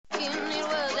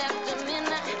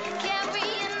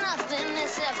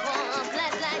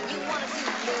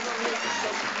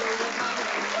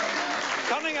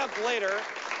later.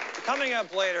 Coming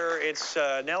up later, it's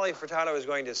Nelly Furtado is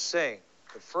going to sing.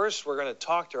 But first, we're going to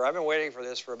talk to her. I've been waiting for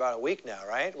this for about a week now,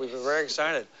 right? We've been very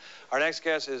excited. Our next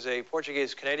guest is a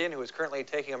Portuguese-Canadian who is currently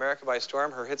taking America by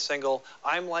storm. Her hit single,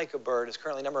 I'm Like a Bird, is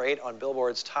currently #8 on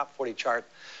Billboard's Top 40 chart.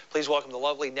 Please welcome the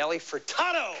lovely Nelly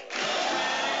Furtado.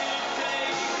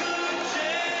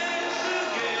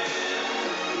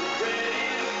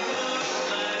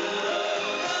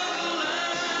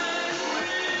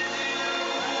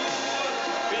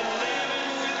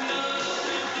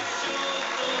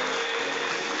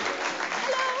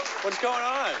 What's going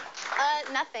on?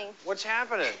 Nothing. What's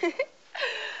happening?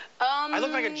 I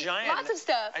look like a giant. Lots of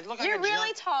stuff. I look like you're a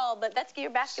really giant. Tall, but that's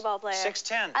your basketball player.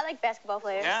 6'10". I like basketball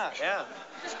players. Yeah, yeah.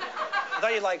 I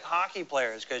thought you liked hockey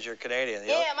players because you're Canadian.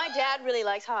 Yeah, my dad really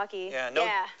likes hockey. Yeah, no.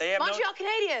 Yeah. They have Montreal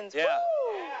Canadiens. Yeah.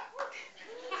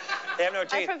 Woo! They have no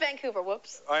teeth. I'm from Vancouver.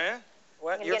 Whoops. Oh yeah?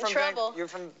 What? I'm gonna get in trouble. You're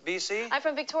from BC? I'm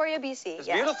from Victoria, BC. It's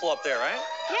beautiful up there, right?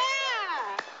 Yeah.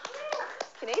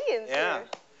 Canadians. Yeah. Here.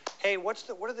 Hey, what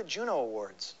are the Juno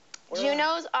Awards?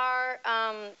 Junos are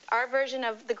our version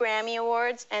of the Grammy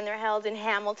Awards, and they're held in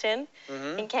Hamilton,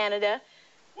 in Canada.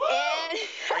 And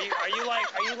are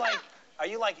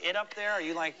you like it up there? Are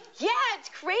you like? Yeah, it's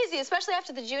crazy, especially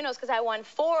after the Junos, because I won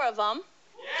 4 of them.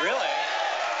 Really?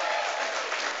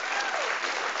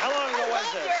 How long ago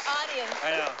was this? Your audience.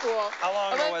 I know. Cool. How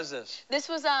long ago was this? This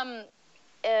was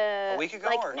a week ago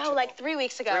or no, like 3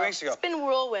 weeks ago. 3 weeks ago. It's been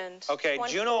whirlwind. Okay, 24.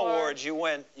 Juno Awards, you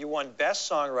won Best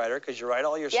Songwriter because you write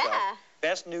all your stuff.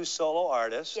 Best New Solo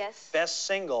Artist. Yes. Best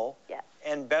Single. Yeah.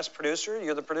 And Best Producer.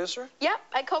 You're the producer? Yep.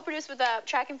 I co-produced with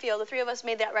Track and Field. The 3 of us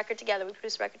made that record together. We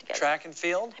produced a record together. Track and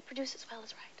Field? I produce as well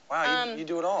as write. Wow, you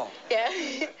do it all. Yeah.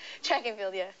 Track and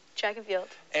Field, yeah. Track and Field.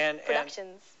 And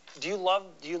Productions.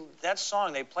 That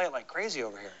song, they play it like crazy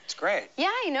over here. It's great.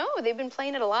 Yeah, I know. They've been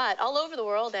playing it a lot. All over the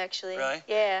world, actually. Really?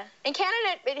 Yeah. In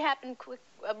Canada, it happened quick,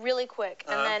 really quick.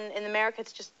 And then in America,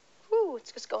 it's just, whoo,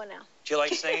 it's just going now. Do you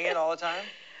like singing it all the time?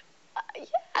 Yeah,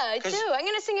 I do. I'm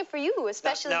going to sing it for you,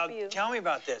 especially now, for you. Tell me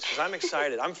about this, because I'm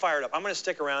excited. I'm fired up. I'm going to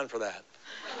stick around for that.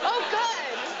 Oh, good.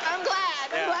 I'm glad.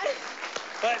 Yeah.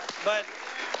 I'm glad.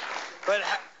 But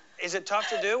is it tough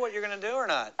to do what you're going to do or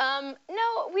not?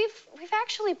 No, we've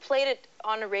actually played it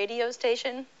on a radio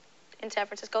station in San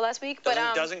Francisco last week.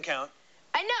 Doesn't count.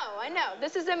 I know.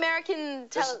 This is American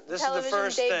television This is the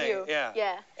first debut. thing, yeah.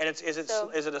 Yeah. And is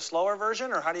it a slower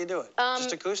version, or how do you do it?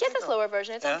 Just acoustic? Yeah, it's a slower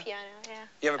version. It's on piano, yeah.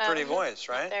 You have a pretty voice,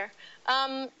 right? There.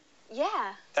 Yeah.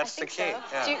 That's the key. So.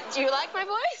 Yeah. Do you like my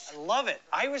voice? I love it.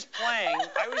 I was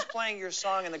playing your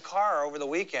song in the car over the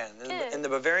weekend in the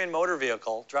Bavarian motor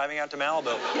vehicle driving out to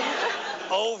Malibu,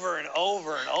 over and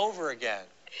over and over again.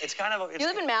 It's kind of. You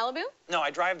live in Malibu? No, I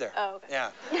drive there. Oh, okay.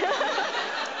 Yeah.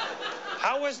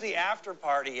 How was the after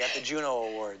party at the Juno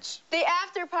Awards? The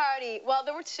after party. Well,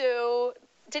 there were 2.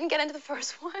 Didn't get into the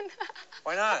first one.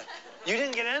 Why not? You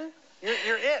didn't get in?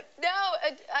 You're it. No,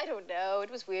 I don't know.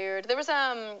 It was weird. There was you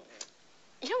know,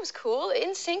 it was cool.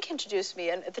 NSYNC introduced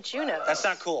me at the Junos. That's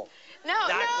not cool. No, not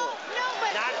no, cool. no,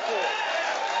 but not cool.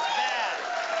 That's bad.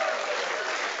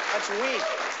 That's weak.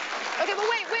 Okay, but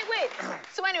wait.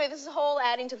 So anyway, this is a whole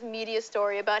adding to the media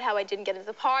story about how I didn't get into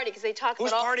the party because they talked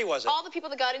about party was it? All the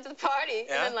people that got into the party,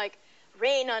 Yeah? and then like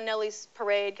rain on Nelly's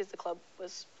parade because the club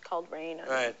was called Rain. And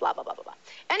right. Blah blah blah blah blah.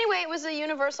 Anyway, it was a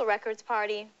Universal Records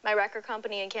party, my record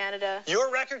company in Canada.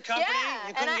 Your record company? Yeah,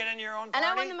 You couldn't get into your own party? And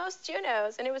I won the most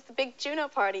Junos, and it was the big Juno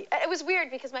party. It was weird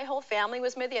because my whole family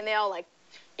was with me, and they all like,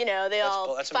 you know, they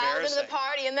all filed into the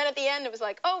party, and then at the end it was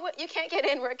like, oh, what, you can't get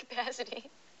in, we're at capacity.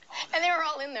 And they were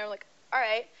all in there like, all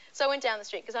right. So I went down the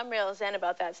street because I'm real zen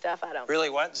about that stuff. I don't. Really,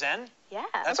 what? Zen? Yeah,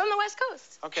 I'm from the West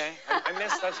Coast. Okay, I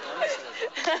missed it.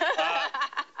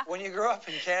 When you grew up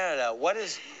in Canada, what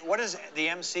is the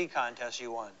MC contest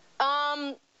you won?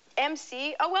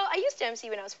 MC? Oh, well, I used to MC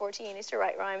when I was 14. I used to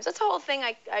write rhymes. That's the whole thing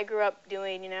I grew up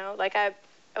doing, you know? Like, I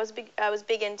was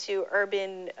big into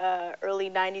urban, early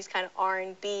 90s kind of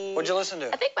R&B. What'd you listen to?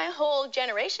 I think my whole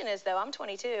generation is, though. I'm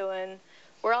 22, and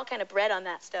we're all kind of bred on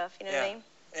that stuff, you know what I mean?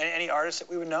 Any artists that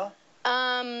we would know?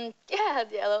 Yeah,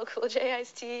 Yellow, Cool J,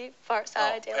 Ice-T,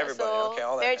 Pharcyde, De La everybody. Soul, Okay,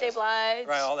 all that Mary J. Blige.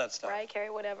 Right, all that stuff. Mariah Carey,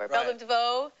 whatever. Right. Belle Biv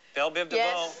DeVoe. Belle Biv DeVoe.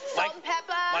 Yes. Salt and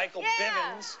Pepper. Michael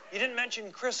Bivins. You didn't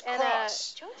mention Chris And,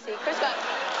 Cross. Jonesy. Chris Cross.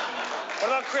 What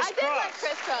about Chris Cross? I did like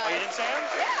Chris Cross. Oh, you didn't say him?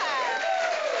 Yeah.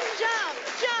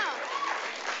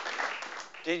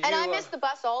 Jump. And I missed the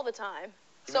bus all the time,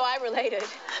 so I related.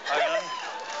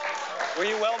 Were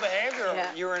you well behaved, or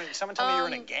Yeah. someone told me you were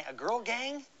in a girl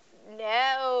gang?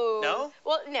 No. No?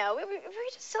 Well, no. We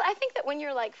just. I think that when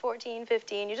you're like 14,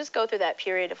 15, you just go through that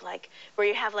period of like where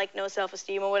you have like no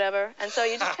self-esteem or whatever, and so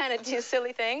you just kind of do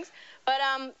silly things. But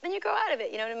then you grow out of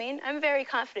it. You know what I mean? I'm a very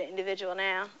confident individual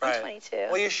now. Right. I'm 22.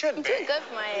 Well, you should be. I'm doing good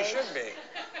for my age. You should be.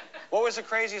 What was the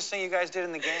craziest thing you guys did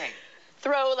in the gang?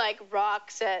 Throw like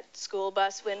rocks at school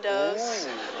bus windows.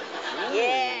 Ooh.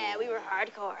 Yeah, we were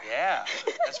hardcore. Yeah,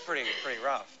 that's pretty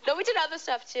rough. No, we did other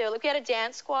stuff too. Like we had a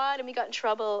dance squad, and we got in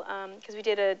trouble because we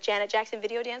did a Janet Jackson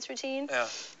video dance routine. Yeah.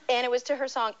 And it was to her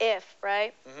song "If,"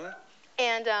 right? Mm-hmm.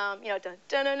 And you know, dun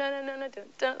dun dun dun dun dun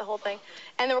dun, the whole thing.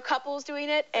 And there were couples doing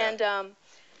it, yeah.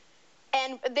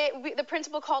 And the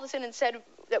principal called us in and said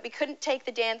that we couldn't take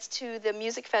the dance to the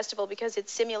music festival because it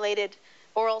simulated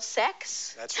oral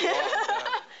sex. That's wrong. Yeah.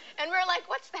 And we were like,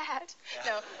 what's that?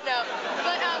 Yeah. No.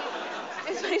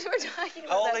 But it's funny we were talking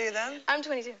about. How old are you then? I'm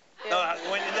 22. Yeah. No,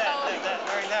 when did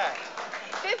during that?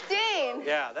 15.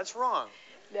 Yeah, that's wrong.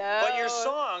 No. But your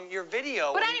song, your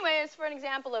video. But anyway, it's for an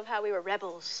example of how we were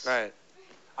rebels. Right.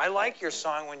 I like your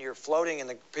song when you're floating and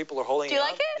the people are holding you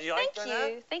up. Do you like it? Did you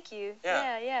like that? Thank you.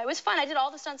 Yeah. Yeah. It was fun. I did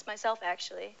all the stunts myself,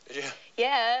 actually. Did you?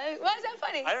 Yeah. Why is that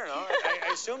funny? I don't know.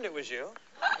 I assumed it was you.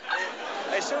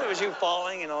 I assumed it was you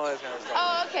falling and all that kind of stuff.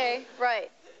 Oh, okay.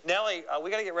 Right. Nelly, we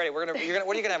got to get ready. What are you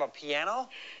going to have, a piano?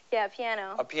 Yeah,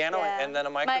 piano. A piano yeah. and then a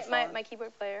microphone? My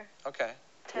keyboard player. Okay.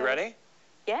 You ready?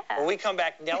 Yeah. When we come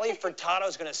back, Nelly Furtado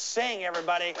is going to sing,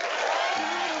 everybody.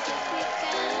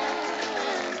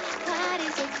 What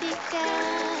is a big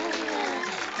gun?